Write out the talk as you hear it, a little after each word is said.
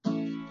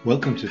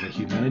Welcome to the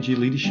Humanity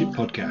Leadership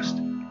Podcast.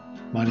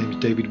 My name is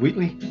David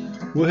Wheatley.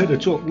 We're here to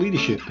talk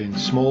leadership in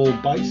small,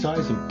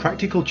 bite-sized and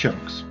practical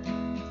chunks.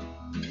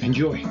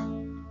 Enjoy.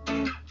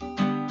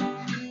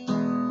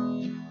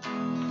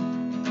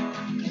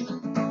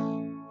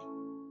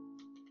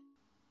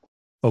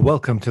 Well,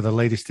 welcome to the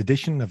latest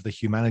edition of the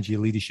Humanity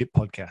Leadership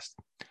Podcast.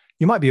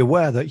 You might be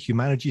aware that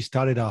Humanity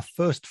started our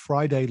first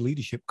Friday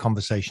leadership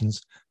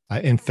conversations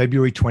in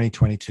February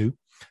 2022.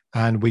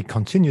 And we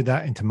continued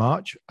that into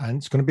March, and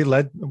it's going to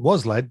be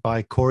was led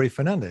by Corey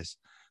Fernandez.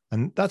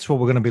 And that's what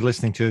we're going to be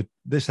listening to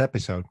this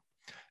episode.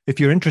 If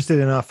you're interested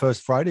in our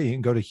first Friday, you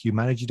can go to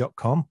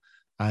humanity.com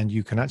and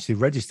you can actually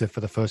register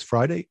for the first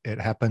Friday. It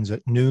happens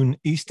at noon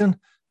Eastern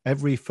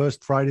every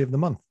first Friday of the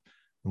month,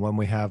 when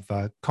we have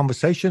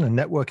conversation and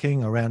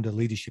networking around a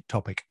leadership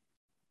topic.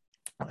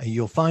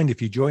 You'll find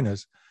if you join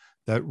us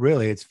that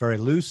really it's very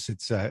loose.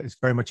 It's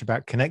very much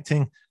about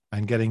connecting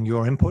and getting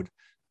your input.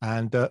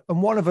 And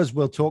one of us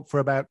will talk for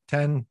about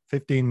 10,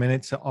 15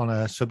 minutes on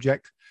a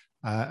subject,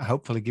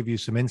 hopefully give you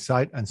some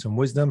insight and some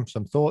wisdom,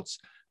 some thoughts,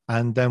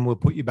 and then we'll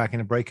put you back in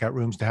the breakout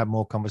rooms to have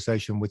more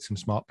conversation with some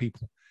smart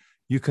people.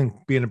 You can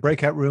be in a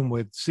breakout room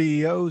with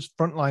CEOs,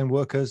 frontline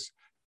workers,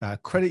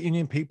 credit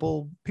union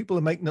people who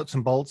make nuts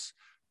and bolts,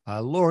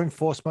 law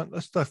enforcement.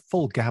 That's the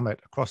full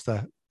gamut across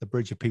the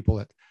bridge of people.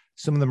 That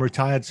some of them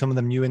retired, some of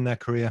them new in their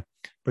career,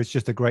 but it's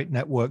just a great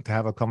network to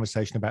have a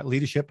conversation about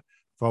leadership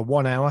for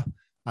 1 hour.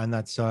 And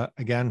that's,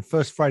 again,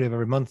 first Friday of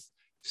every month,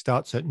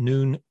 starts at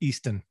noon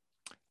Eastern.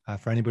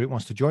 For anybody who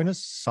wants to join us,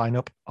 sign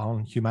up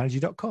on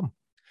humanity.com.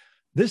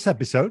 This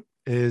episode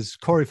is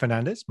Corey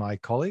Fernandez, my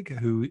colleague,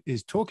 who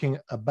is talking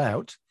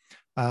about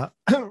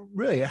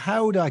really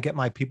how do I get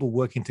my people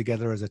working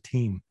together as a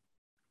team?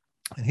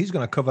 And he's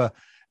going to cover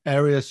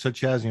areas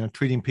such as,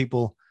 treating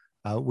people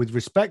with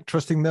respect,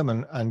 trusting them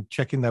and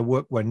checking their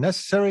work when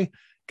necessary,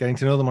 getting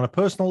to know them on a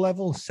personal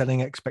level,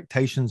 setting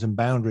expectations and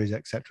boundaries,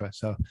 etc.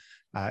 So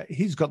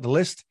he's got the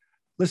list.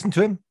 Listen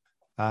to him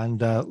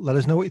and let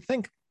us know what you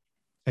think.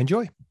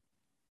 Enjoy.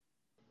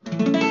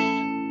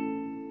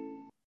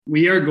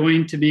 We are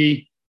going to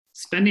be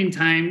spending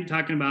time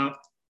talking about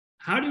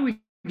how do we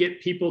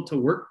get people to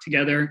work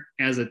together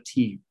as a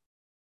team.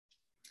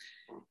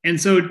 And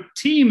so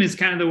team is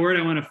kind of the word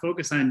I want to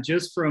focus on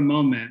just for a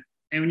moment.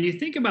 And when you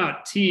think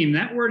about team,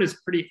 that word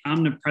is pretty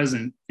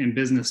omnipresent in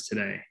business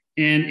today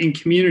and in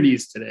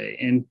communities today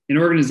and in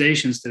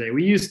organizations today.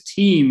 We use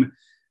team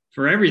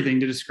for everything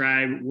to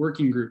describe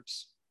working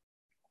groups.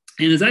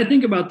 And as I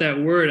think about that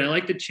word, I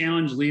like to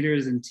challenge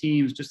leaders and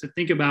teams just to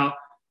think about,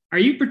 are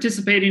you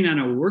participating on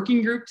a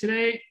working group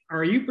today, or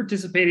are you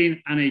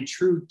participating on a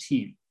true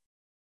team?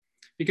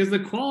 Because the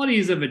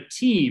qualities of a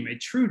team, a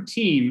true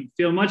team,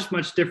 feel much,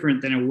 much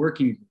different than a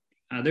working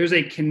group. There's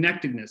a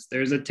connectedness,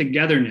 there's a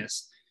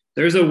togetherness,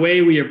 there's a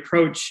way we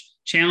approach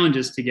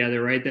challenges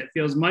together, right? That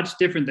feels much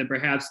different than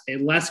perhaps a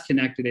less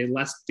connected, a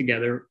less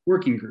together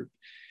working group.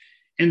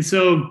 And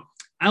so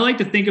I like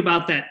to think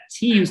about that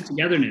team's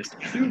togetherness,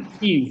 true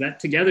teams, that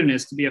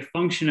togetherness to be a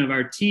function of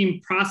our team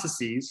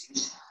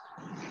processes,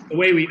 the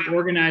way we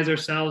organize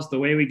ourselves, the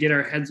way we get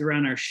our heads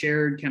around our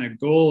shared kind of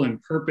goal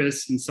and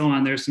purpose and so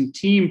on. There's some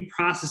team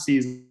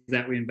processes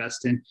that we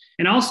invest in,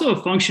 and also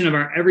a function of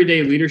our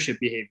everyday leadership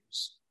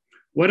behaviors.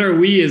 What are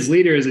we as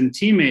leaders and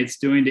teammates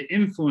doing to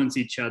influence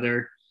each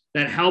other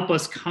that help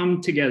us come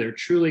together,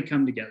 truly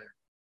come together?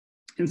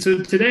 And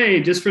so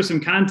today, just for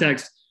some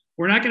context,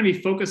 we're not going to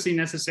be focusing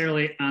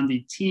necessarily on the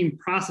team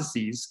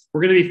processes.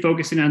 We're going to be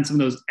focusing on some of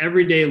those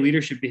everyday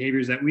leadership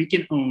behaviors that we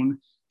can own,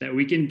 that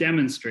we can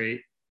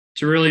demonstrate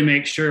to really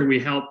make sure we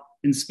help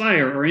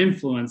inspire or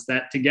influence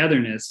that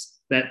togetherness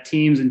that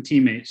teams and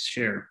teammates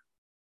share.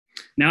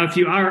 Now, if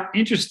you are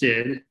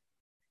interested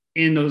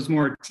in those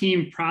more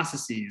team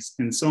processes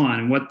and so on,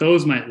 and what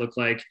those might look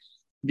like,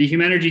 the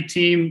Humanity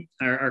team,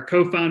 our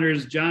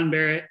co-founders, John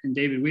Barrett and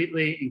David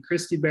Wheatley and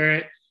Christy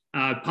Barrett,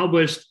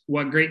 published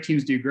What Great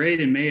Teams Do Great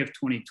in May of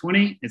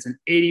 2020. It's an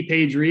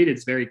 80-page read.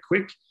 It's very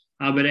quick,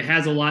 but it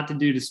has a lot to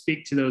do to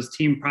speak to those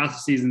team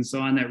processes and so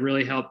on that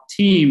really help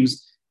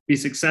teams be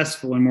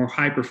successful and more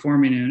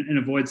high-performing and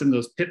avoid some of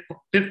those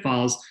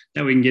pitfalls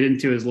that we can get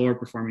into as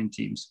lower-performing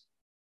teams.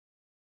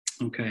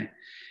 Okay,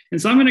 and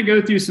so I'm going to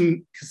go through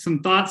some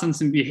thoughts on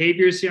some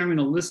behaviors here. I'm going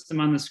to list them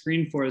on the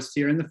screen for us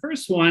here. And the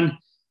first one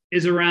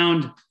is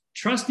around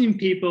trusting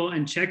people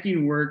and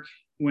checking work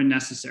when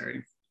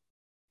necessary.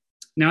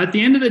 Now, at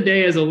the end of the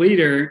day, as a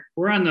leader,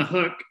 we're on the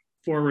hook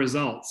for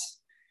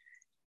results.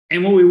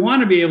 And what we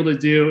want to be able to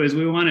do is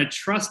we want to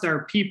trust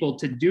our people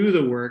to do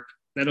the work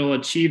that will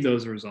achieve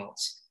those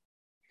results.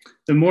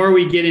 The more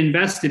we get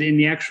invested in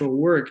the actual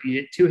work and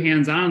get too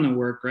hands-on the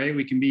work, right,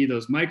 we can be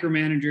those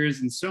micromanagers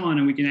and so on,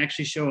 and we can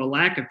actually show a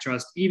lack of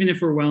trust, even if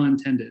we're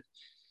well-intended.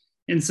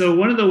 And so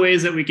one of the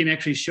ways that we can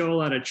actually show a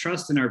lot of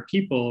trust in our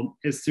people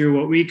is through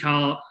what we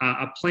call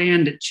a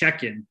planned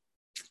check-in.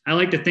 I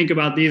like to think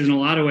about these in a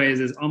lot of ways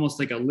as almost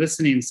like a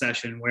listening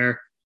session where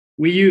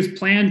we use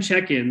planned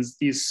check-ins,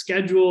 these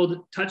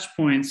scheduled touch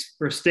points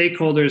for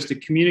stakeholders to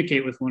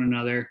communicate with one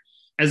another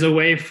as a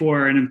way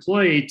for an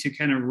employee to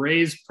kind of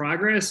raise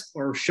progress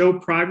or show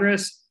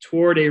progress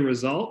toward a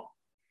result.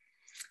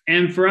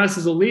 And for us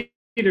as a leader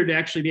to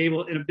actually be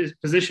able in a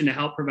position to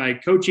help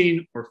provide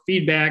coaching or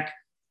feedback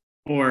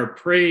or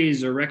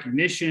praise or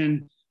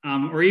recognition,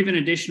 or even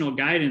additional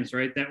guidance,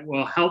 right, that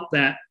will help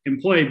that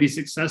employee be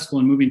successful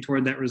in moving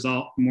toward that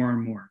result more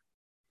and more.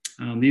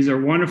 These are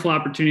wonderful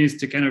opportunities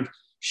to kind of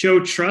show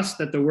trust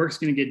that the work's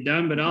going to get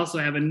done, but also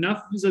have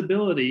enough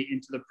visibility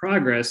into the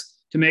progress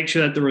to make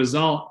sure that the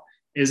result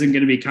isn't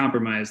going to be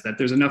compromised, that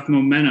there's enough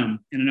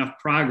momentum and enough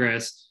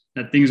progress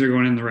that things are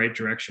going in the right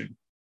direction.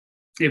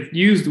 If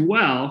used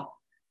well,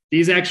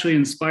 these actually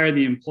inspire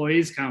the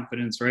employees'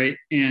 confidence, right?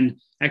 And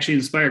actually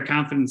inspire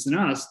confidence in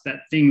us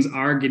that things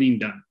are getting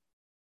done,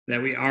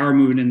 that we are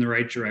moving in the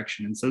right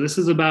direction. And so this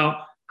is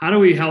about how do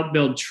we help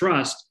build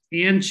trust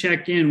and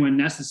check in when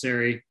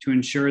necessary to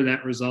ensure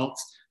that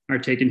results are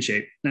taking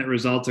shape, that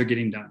results are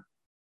getting done.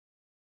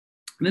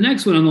 The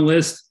next one on the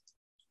list,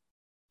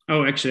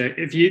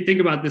 if you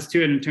think about this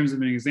too in terms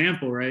of an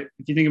example, right?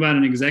 If you think about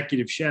an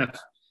executive chef,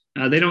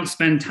 they don't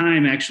spend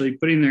time actually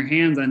putting their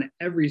hands on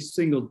every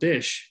single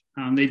dish.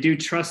 They do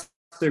trust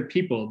their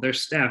people, their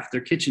staff,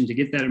 their kitchen to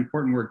get that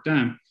important work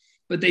done.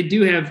 But they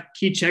do have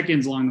key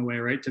check-ins along the way,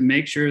 right? To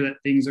make sure that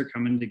things are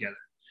coming together.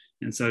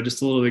 And so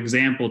just a little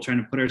example,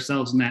 trying to put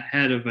ourselves in that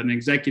head of an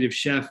executive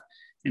chef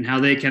and how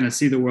they kind of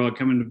see the world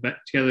coming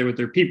together with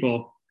their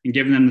people and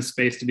giving them the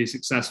space to be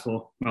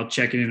successful while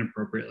checking in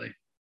appropriately.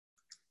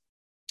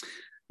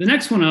 The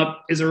next one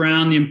up is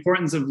around the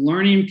importance of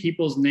learning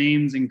people's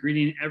names and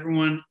greeting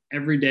everyone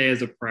every day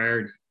as a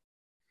priority.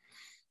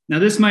 Now,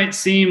 this might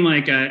seem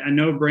like a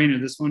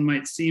no-brainer. This one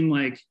might seem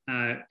like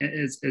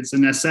it's a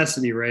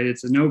necessity, right?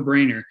 It's a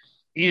no-brainer.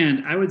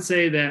 And I would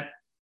say that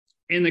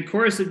in the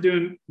course of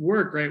doing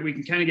work, right, we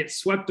can kind of get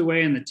swept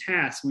away in the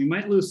task. We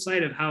might lose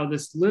sight of how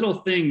this little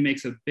thing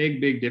makes a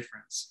big, big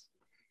difference.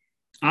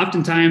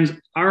 Oftentimes,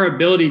 our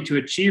ability to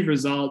achieve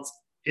results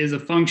is a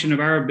function of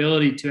our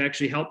ability to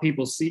actually help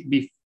people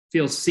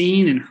feel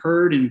seen and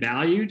heard and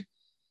valued.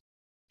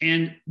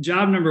 And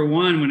job number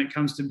one, when it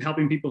comes to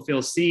helping people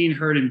feel seen,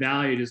 heard, and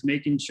valued, is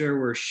making sure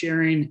we're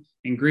sharing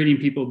and greeting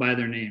people by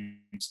their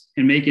names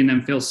and making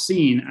them feel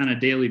seen on a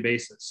daily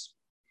basis.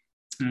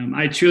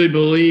 I truly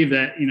believe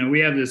that, we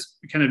have this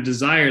kind of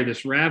desire,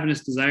 this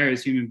ravenous desire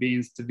as human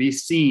beings to be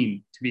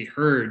seen, to be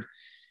heard.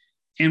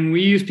 And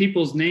we use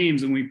people's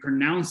names and we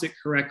pronounce it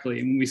correctly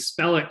and we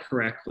spell it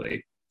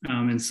correctly,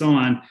 and so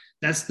on.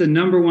 That's the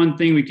number one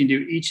thing we can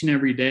do each and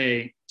every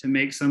day to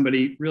make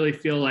somebody really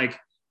feel like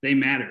they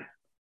matter,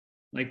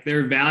 like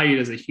they're valued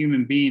as a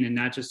human being and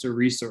not just a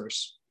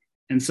resource.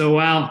 And so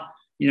while,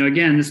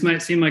 again, this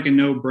might seem like a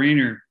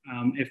no-brainer,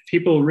 if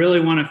people really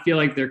want to feel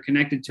like they're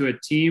connected to a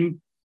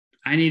team,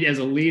 I need as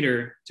a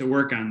leader to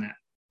work on that,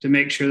 to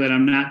make sure that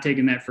I'm not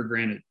taking that for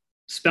granted.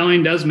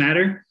 Spelling does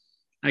matter.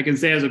 I can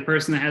say as a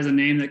person that has a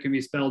name that can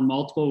be spelled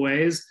multiple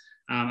ways,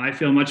 I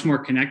feel much more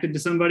connected to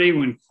somebody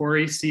when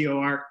Corey,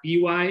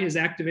 C-O-R-E-Y, is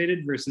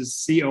activated versus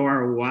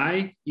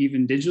C-O-R-Y,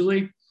 even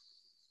digitally.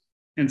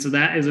 And so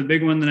that is a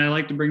big one that I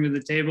like to bring to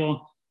the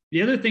table.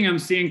 The other thing I'm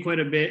seeing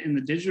quite a bit in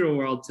the digital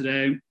world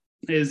today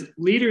is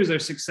leaders are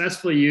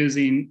successfully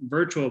using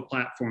virtual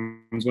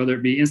platforms, whether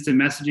it be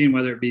instant messaging,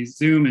 whether it be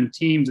Zoom and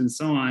Teams and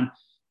so on,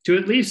 to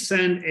at least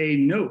send a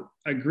note,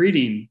 a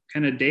greeting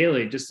kind of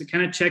daily, just to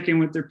kind of check in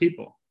with their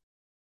people.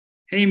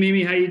 Hey,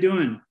 Mimi, how you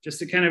doing? Just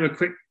to kind of a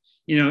quick,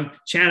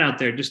 chat out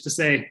there, just to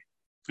say,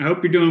 I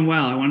hope you're doing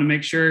well. I want to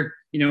make sure,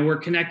 we're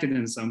connected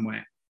in some way.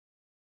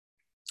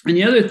 And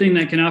the other thing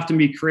that can often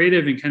be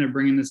creative in kind of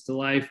bringing this to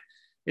life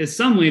is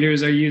some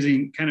leaders are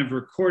using kind of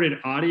recorded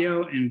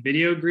audio and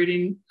video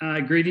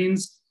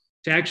greetings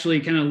to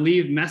actually kind of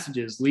leave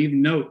messages, leave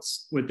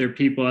notes with their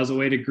people as a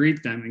way to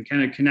greet them and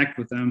kind of connect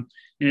with them.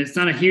 And it's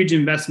not a huge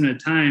investment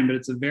of time, but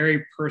it's a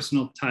very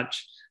personal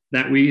touch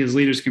that we as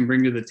leaders can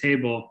bring to the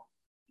table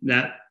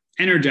that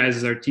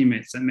energizes our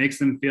teammates, that makes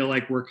them feel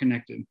like we're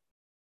connected.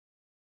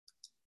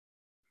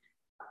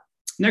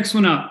 Next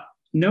one up,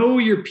 know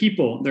your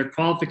people, their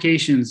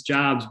qualifications,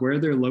 jobs, where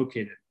they're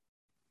located.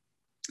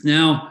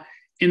 Now,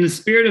 in the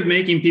spirit of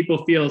making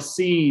people feel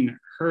seen,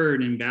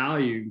 heard, and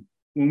valued,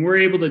 when we're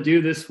able to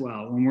do this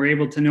well, when we're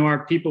able to know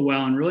our people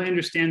well and really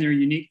understand their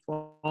unique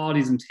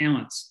qualities and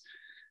talents,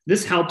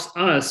 this helps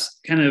us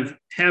kind of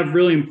have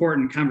really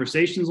important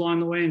conversations along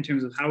the way in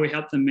terms of how we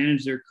help them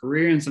manage their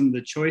career and some of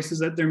the choices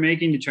that they're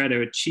making to try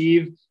to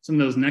achieve some of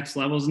those next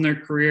levels in their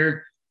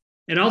career.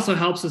 It also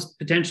helps us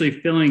potentially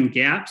fill in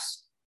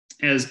gaps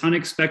as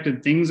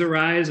unexpected things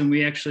arise, and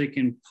we actually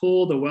can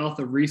pull the wealth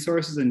of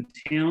resources and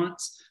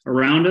talents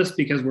around us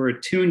because we're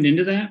attuned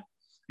into that,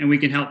 and we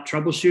can help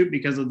troubleshoot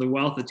because of the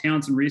wealth of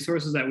talents and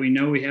resources that we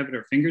know we have at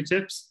our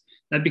fingertips.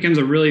 That becomes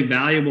a really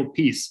valuable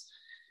piece.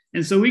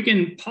 And so we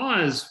can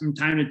pause from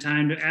time to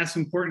time to ask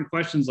important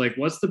questions like,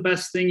 what's the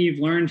best thing you've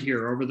learned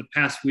here over the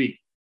past week?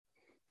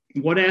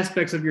 What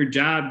aspects of your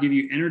job give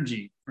you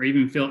energy or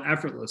even feel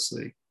effortless?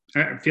 What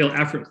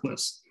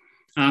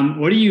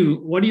do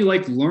you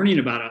like learning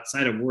about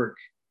outside of work?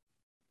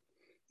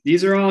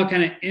 These are all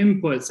kind of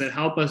inputs that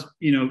help us,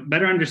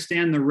 better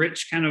understand the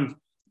rich kind of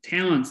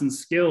talents and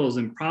skills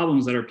and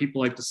problems that our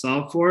people like to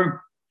solve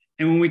for.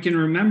 And when we can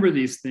remember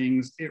these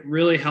things, it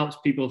really helps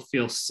people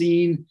feel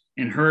seen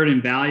and heard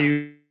and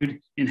valued, and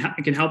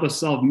it can help us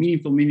solve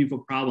meaningful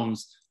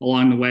problems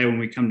along the way when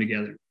we come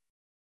together.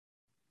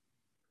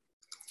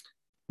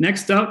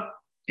 Next up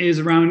is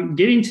around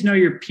getting to know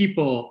your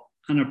people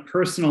on a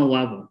personal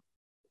level.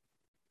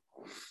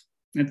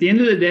 At the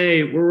end of the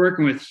day, we're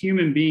working with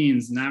human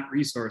beings, not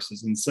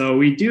resources. And so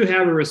we do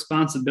have a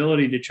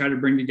responsibility to try to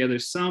bring together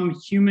some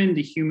human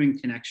to human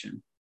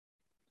connection.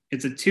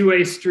 It's a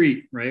two-way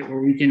street, right?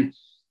 Where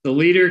the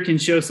leader can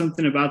show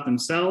something about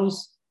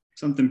themselves,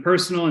 something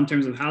personal in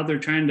terms of how they're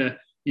trying to,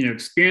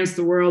 experience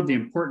the world, the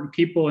important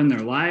people in their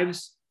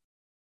lives.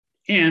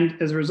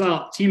 And as a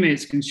result,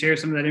 teammates can share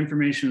some of that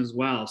information as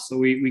well. So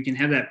we can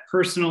have that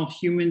personal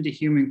human to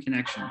human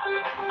connection.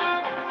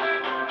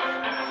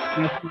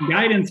 Now, some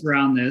guidance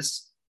around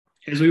this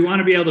is we want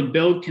to be able to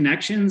build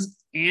connections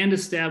and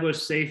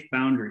establish safe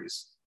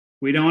boundaries.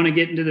 We don't want to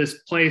get into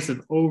this place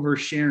of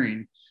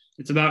oversharing.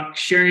 It's about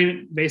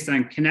sharing based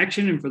on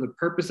connection and for the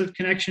purpose of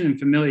connection and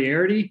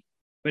familiarity,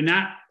 but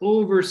not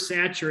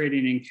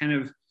oversaturating and kind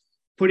of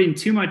putting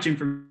too much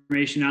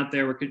information out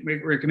there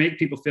where it can make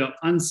people feel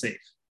unsafe.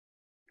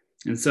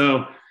 And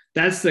so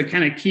that's the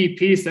kind of key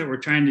piece that we're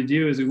trying to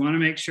do, is we want to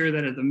make sure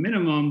that at the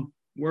minimum,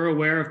 we're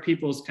aware of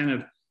people's kind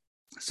of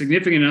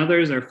significant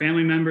others, our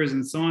family members,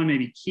 and so on,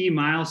 maybe key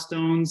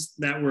milestones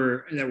that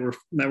we're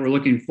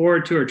looking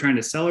forward to or trying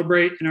to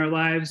celebrate in our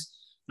lives,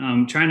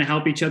 trying to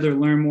help each other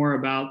learn more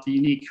about the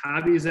unique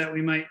hobbies that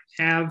we might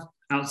have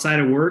outside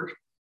of work.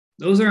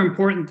 Those are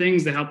important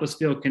things that help us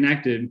feel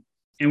connected.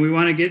 And we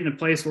want to get in a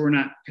place where we're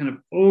not kind of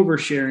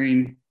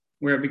oversharing,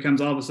 where it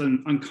becomes all of a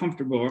sudden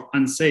uncomfortable or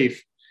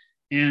unsafe.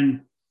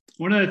 And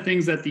one of the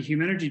things that the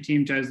Humanergy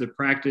team tries to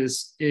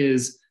practice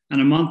is on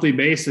a monthly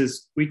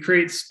basis, we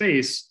create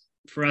space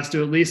for us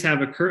to at least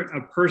have a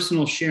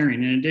personal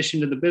sharing in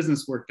addition to the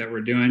business work that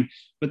we're doing.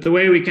 But the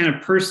way we kind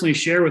of personally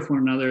share with one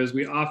another is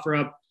we offer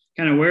up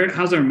kind of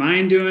how's our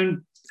mind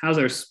doing? How's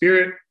our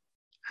spirit?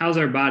 How's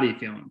our body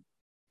feeling?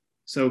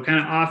 So kind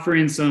of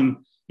offering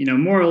some,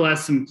 more or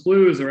less some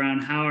clues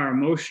around how our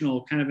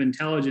emotional kind of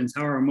intelligence,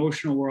 how our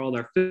emotional world,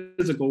 our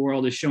physical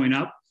world is showing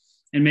up,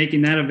 and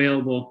making that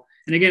available.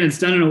 And again, it's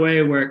done in a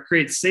way where it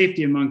creates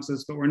safety amongst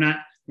us, but we're not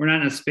in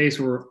a space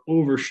where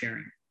we're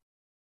oversharing.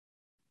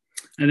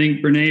 I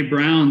think Brene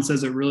Brown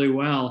says it really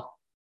well,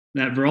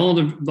 that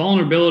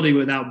vulnerability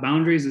without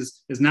boundaries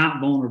is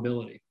not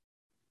vulnerability.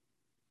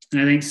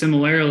 And I think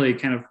similarly,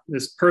 kind of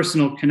this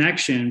personal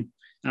connection,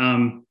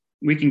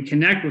 we can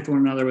connect with one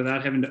another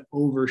without having to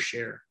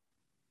overshare.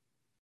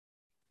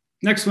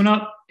 Next one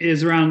up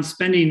is around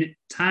spending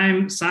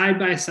time side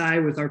by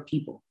side with our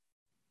people.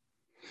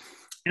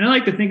 And I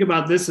like to think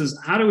about this as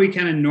how do we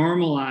kind of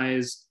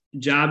normalize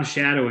job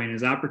shadowing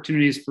as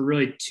opportunities for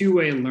really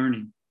two-way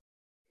learning.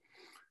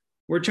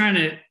 We're trying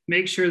to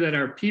make sure that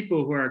our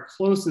people who are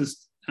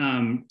closest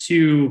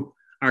to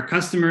our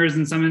customers,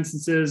 in some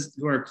instances,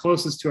 who are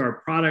closest to our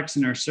products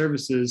and our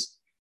services,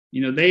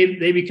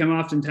 they become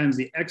oftentimes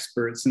the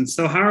experts. And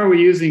so how are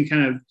we using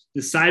kind of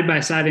the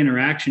side-by-side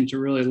interaction to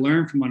really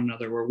learn from one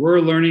another, where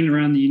we're learning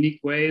around the unique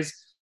ways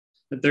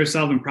that they're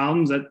solving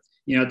problems at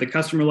the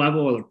customer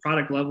level or the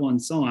product level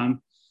and so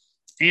on.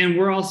 And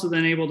we're also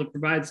then able to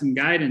provide some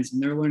guidance,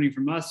 and they're learning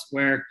from us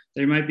where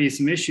there might be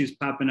some issues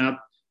popping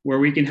up where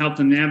we can help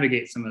them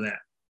navigate some of that.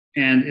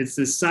 And it's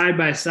this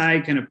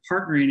side-by-side kind of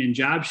partnering and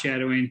job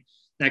shadowing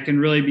that can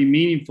really be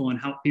meaningful and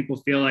help people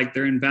feel like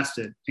they're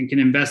invested and can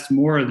invest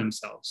more of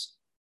themselves.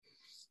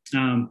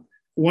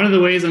 One of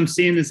the ways I'm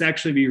seeing this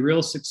actually be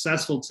real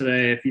successful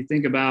today, if you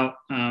think about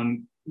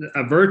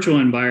a virtual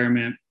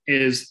environment,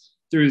 is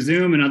through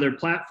Zoom and other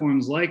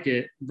platforms like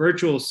it.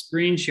 Virtual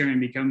screen sharing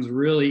becomes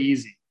really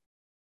easy.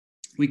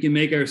 We can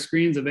make our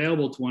screens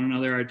available to one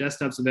another, our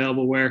desktops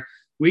available, where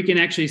we can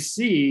actually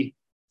see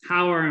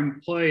how our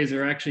employees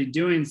are actually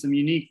doing some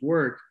unique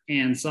work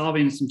and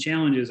solving some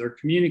challenges or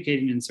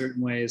communicating in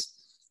certain ways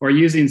or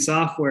using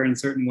software in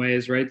certain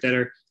ways, right, that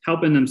are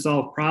helping them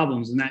solve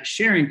problems. And that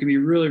sharing can be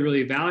really,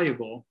 really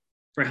valuable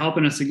for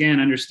helping us, again,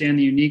 understand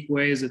the unique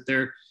ways that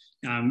they're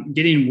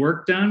getting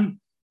work done,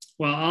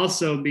 while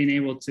also being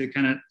able to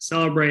kind of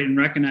celebrate and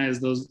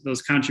recognize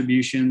those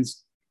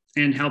contributions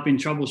and helping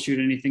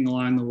troubleshoot anything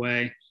along the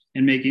way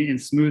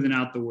and smoothing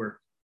out the work.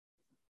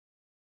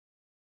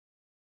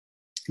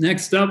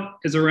 Next up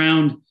is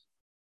around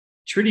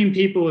treating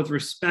people with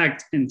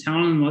respect and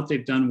telling them what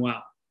they've done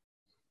well.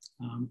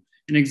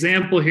 An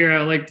example here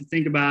I like to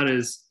think about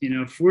is,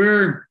 if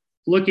we're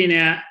looking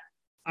at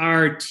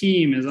our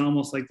team as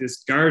almost like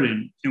this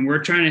garden, and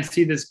we're trying to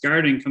see this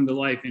garden come to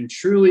life and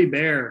truly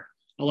bear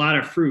a lot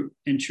of fruit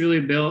and truly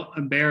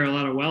bear a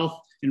lot of wealth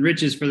and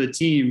riches for the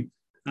team,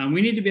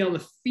 we need to be able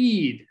to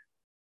feed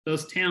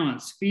those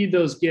talents, feed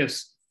those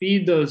gifts,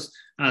 feed those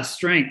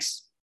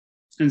strengths,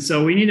 And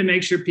so we need to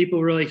make sure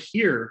people really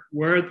hear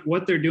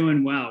what they're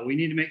doing well. We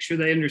need to make sure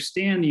they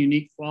understand the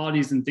unique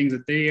qualities and things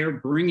that they are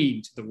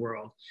bringing to the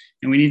world.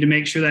 And we need to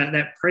make sure that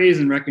that praise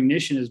and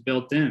recognition is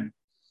built in.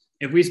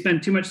 If we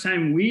spend too much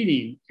time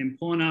weeding and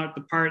pulling out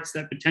the parts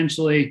that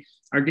potentially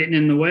are getting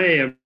in the way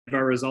of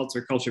our results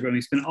or culture, but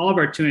we spend all of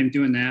our time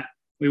doing that,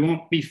 we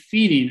won't be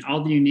feeding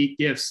all the unique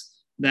gifts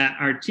that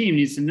our team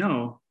needs to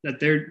know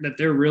that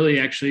they're really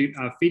actually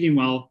feeding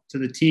well to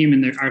the team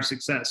and our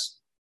success.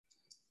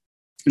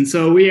 And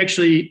so we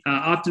actually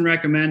often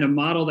recommend a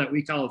model that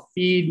we call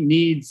feed,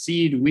 need,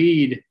 seed,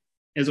 weed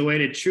as a way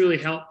to truly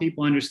help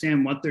people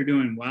understand what they're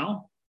doing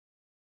well.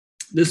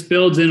 This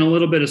builds in a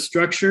little bit of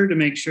structure to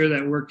make sure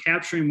that we're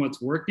capturing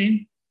what's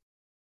working.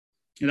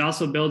 It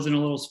also builds in a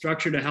little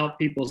structure to help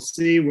people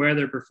see where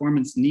their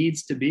performance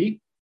needs to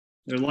be.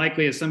 There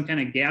likely is some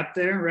kind of gap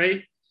there,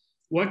 right?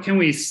 What can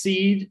we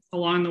seed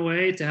along the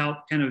way to help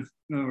kind of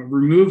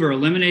remove or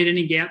eliminate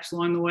any gaps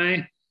along the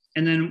way?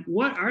 And then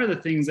what are the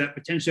things that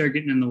potentially are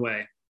getting in the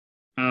way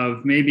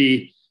of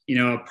maybe,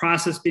 a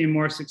process being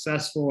more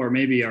successful, or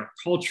maybe our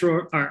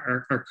culture,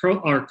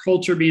 our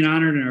culture being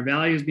honored and our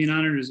values being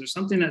honored? Is there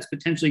something that's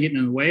potentially getting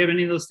in the way of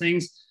any of those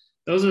things?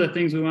 Those are the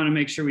things we want to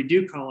make sure we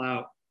do call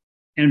out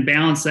and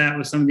balance that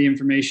with some of the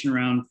information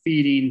around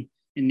feeding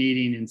and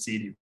needing and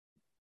seeding.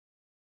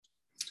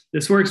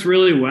 This works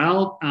really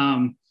well.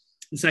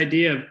 This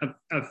idea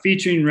of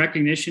featuring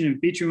recognition and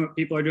featuring what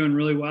people are doing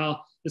really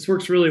well. This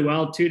works really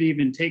well too, to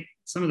even take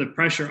some of the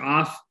pressure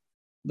off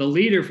the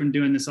leader from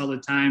doing this all the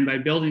time by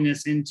building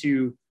this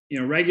into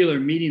regular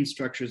meeting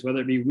structures,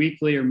 whether it be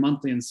weekly or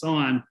monthly and so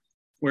on,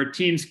 where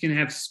teams can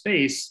have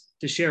space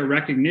to share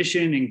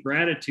recognition and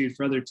gratitude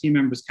for other team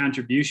members'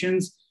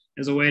 contributions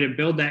as a way to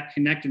build that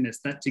connectedness,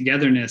 that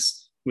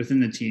togetherness within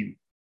the team.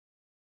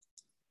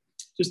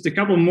 Just a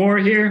couple more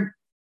here.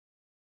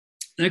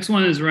 The next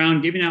one is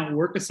around giving out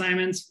work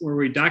assignments where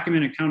we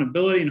document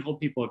accountability and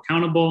hold people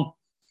accountable.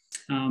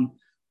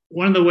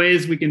 One of the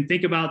ways we can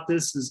think about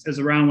this is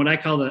around what I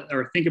call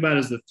think about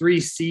as the 3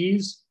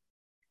 C's.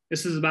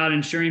 This is about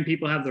ensuring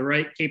people have the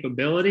right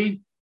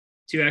capability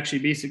to actually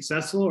be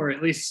successful, or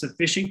at least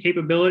sufficient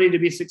capability to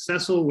be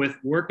successful with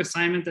work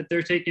assignment that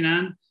they're taking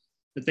on,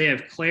 that they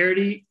have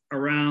clarity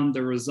around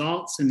the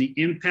results and the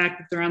impact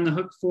that they're on the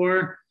hook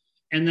for.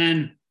 And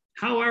then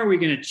how are we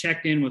going to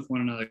check in with one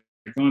another?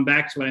 Going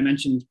back to what I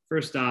mentioned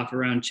first off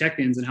around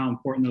check-ins and how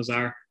important those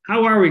are.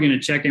 How are we going to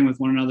check in with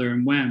one another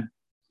and when?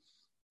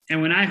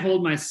 And when I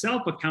hold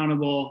myself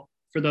accountable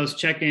for those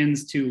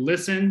check-ins to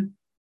listen,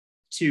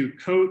 to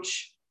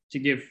coach, to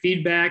give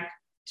feedback,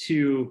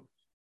 to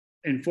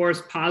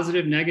enforce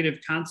positive, negative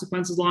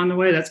consequences along the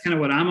way, that's kind of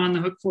what I'm on the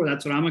hook for.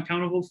 That's what I'm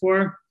accountable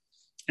for.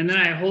 And then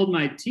I hold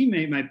my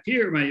teammate, my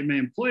peer, my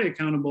employee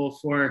accountable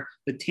for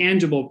the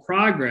tangible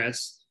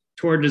progress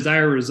toward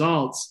desired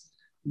results.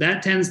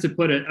 That tends to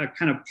put a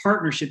kind of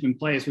partnership in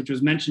place, which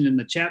was mentioned in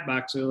the chat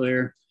box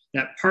earlier.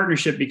 That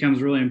partnership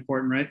becomes really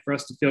important, right? For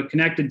us to feel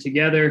connected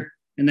together,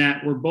 and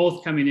that we're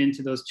both coming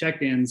into those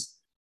check-ins,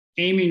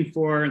 aiming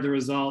for the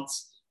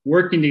results,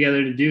 working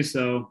together to do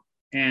so.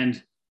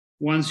 And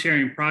one's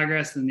sharing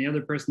progress, and the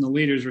other person, the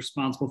leader, is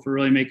responsible for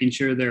really making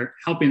sure they're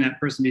helping that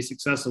person be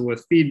successful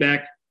with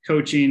feedback,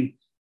 coaching,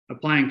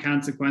 applying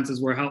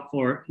consequences where helpful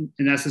or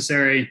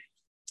necessary,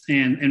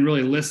 and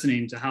really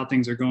listening to how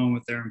things are going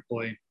with their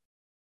employee.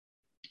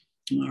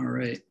 All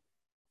right.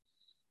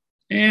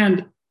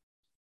 And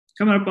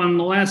coming up on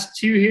the last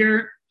 2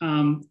 here,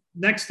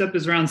 next up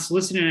is around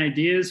soliciting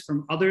ideas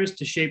from others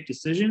to shape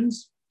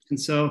decisions. And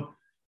so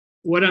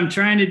what I'm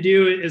trying to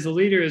do as a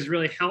leader is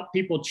really help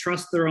people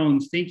trust their own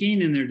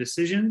thinking and their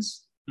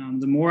decisions.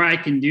 The more I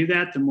can do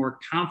that, the more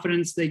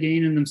confidence they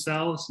gain in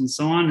themselves and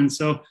so on. And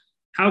so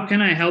how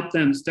can I help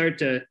them start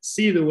to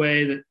see the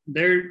way that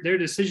their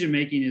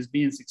decision-making is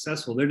being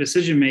successful? Their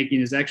decision-making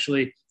is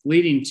actually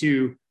leading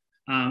to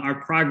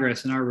our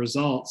progress and our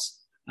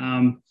results.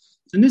 And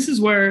this is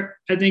where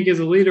I think as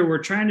a leader, we're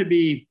trying to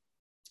be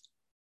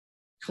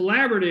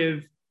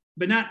collaborative,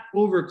 but not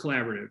over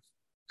collaborative,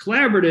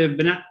 collaborative,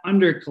 but not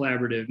under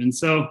collaborative. And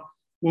so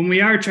when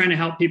we are trying to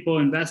help people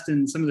invest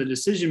in some of the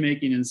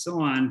decision-making and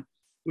so on,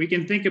 we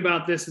can think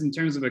about this in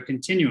terms of a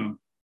continuum.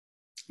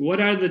 What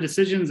are the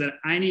decisions that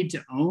I need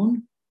to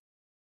own?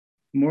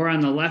 More on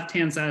the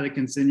left-hand side of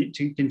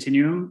the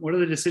continuum. What are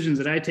the decisions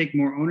that I take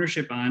more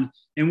ownership on?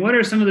 And what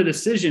are some of the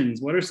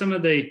decisions? What are some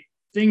of the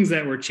things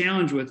that we're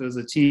challenged with as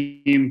a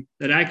team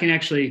that I can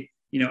actually,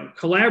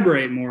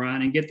 collaborate more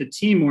on and get the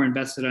team more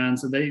invested on,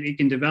 so that they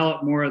can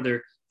develop more of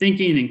their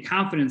thinking and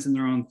confidence in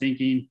their own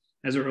thinking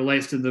as it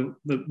relates to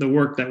the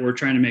work that we're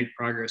trying to make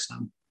progress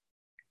on.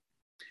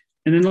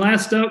 And then the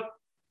last up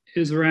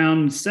is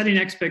around setting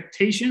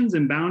expectations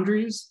and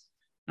boundaries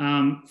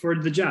for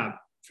the job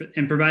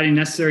and providing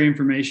necessary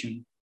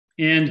information.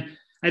 And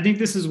I think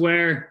this is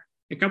where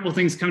a couple of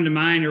things come to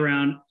mind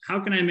around how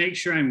can I make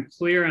sure I'm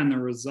clear on the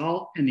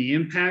result and the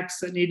impacts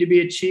that need to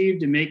be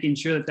achieved, and making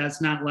sure that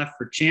that's not left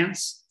for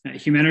chance. At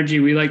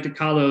Humanergy, we like to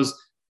call those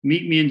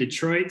meet me in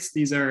Detroit's.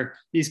 These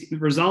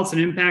results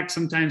and impacts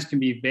sometimes can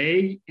be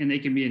vague and they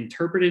can be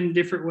interpreted in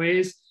different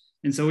ways.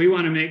 And so we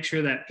want to make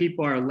sure that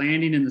people are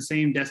landing in the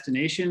same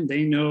destination.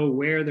 They know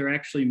where they're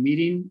actually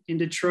meeting in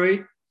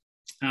Detroit.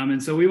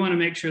 And so we want to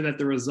make sure that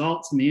the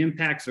results and the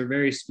impacts are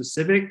very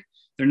specific.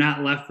 They're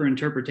not left for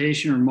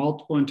interpretation or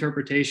multiple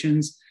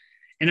interpretations.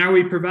 And are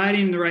we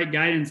providing the right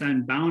guidance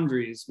on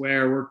boundaries,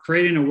 where we're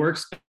creating a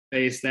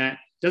workspace that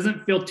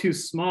doesn't feel too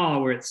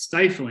small, where it's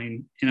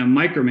stifling and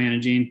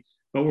micromanaging,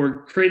 but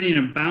we're creating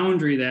a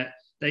boundary that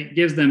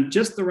gives them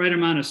just the right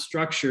amount of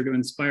structure to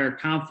inspire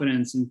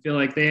confidence and feel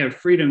like they have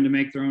freedom to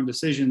make their own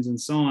decisions and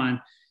so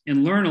on,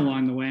 and learn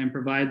along the way and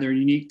provide their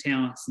unique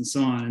talents and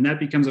so on. And that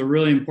becomes a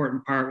really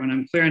important part. When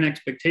I'm clear on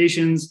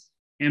expectations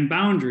and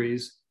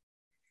boundaries,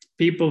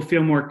 people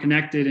feel more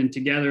connected and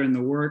together in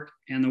the work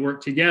and the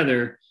work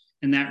together.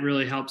 And that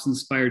really helps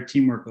inspire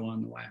teamwork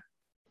along the way.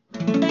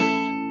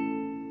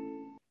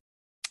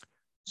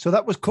 So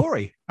that was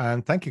Corey.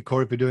 And thank you,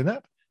 Corey, for doing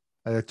that.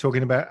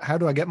 Talking about how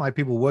do I get my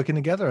people working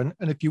together. And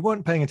if you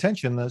weren't paying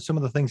attention, some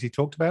of the things he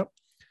talked about: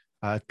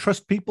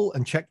 trust people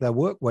and check their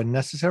work when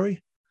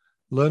necessary.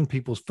 Learn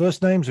people's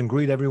first names and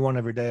greet everyone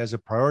every day as a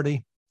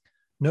priority.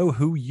 Know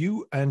who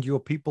your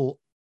people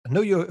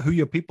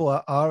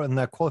are and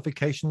their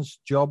qualifications,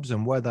 jobs,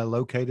 and where they're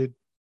located.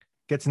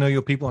 Get to know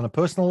your people on a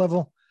personal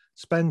level.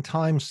 Spend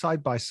time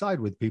side by side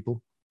with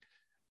people.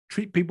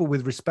 Treat people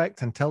with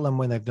respect and tell them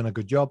when they've done a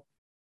good job.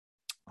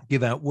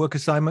 Give out work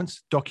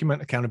assignments,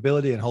 document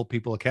accountability, and hold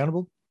people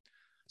accountable.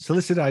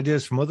 Solicit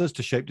ideas from others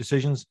to shape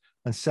decisions,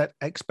 and set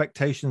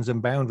expectations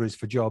and boundaries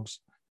for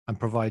jobs, and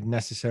provide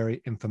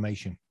necessary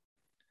information.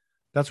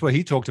 That's what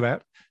he talked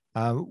about.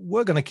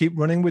 We're going to keep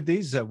running with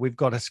these. We've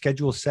got a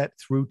schedule set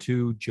through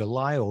to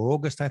July or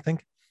August, I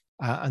think.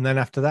 And then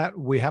after that,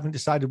 we haven't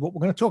decided what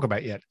we're going to talk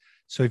about yet.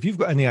 So if you've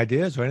got any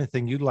ideas or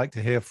anything you'd like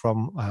to hear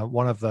from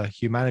one of the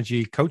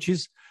Humanity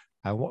coaches,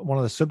 one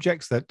of the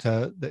subjects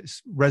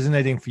that's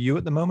resonating for you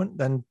at the moment,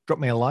 then drop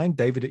me a line,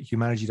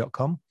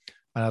 david@humanity.com,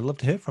 and I'd love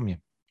to hear from you.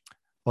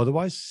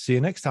 Otherwise, see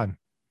you next time.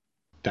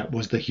 That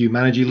was the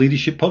Humanity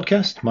Leadership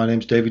Podcast. My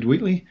name's David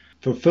Wheatley.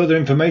 For further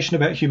information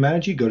about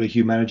Humanity, go to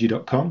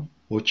humanity.com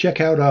or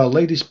check out our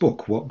latest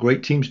book, What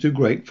Great Teams Do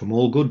Great, from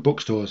all good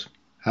bookstores.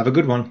 Have a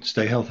good one.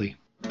 Stay healthy.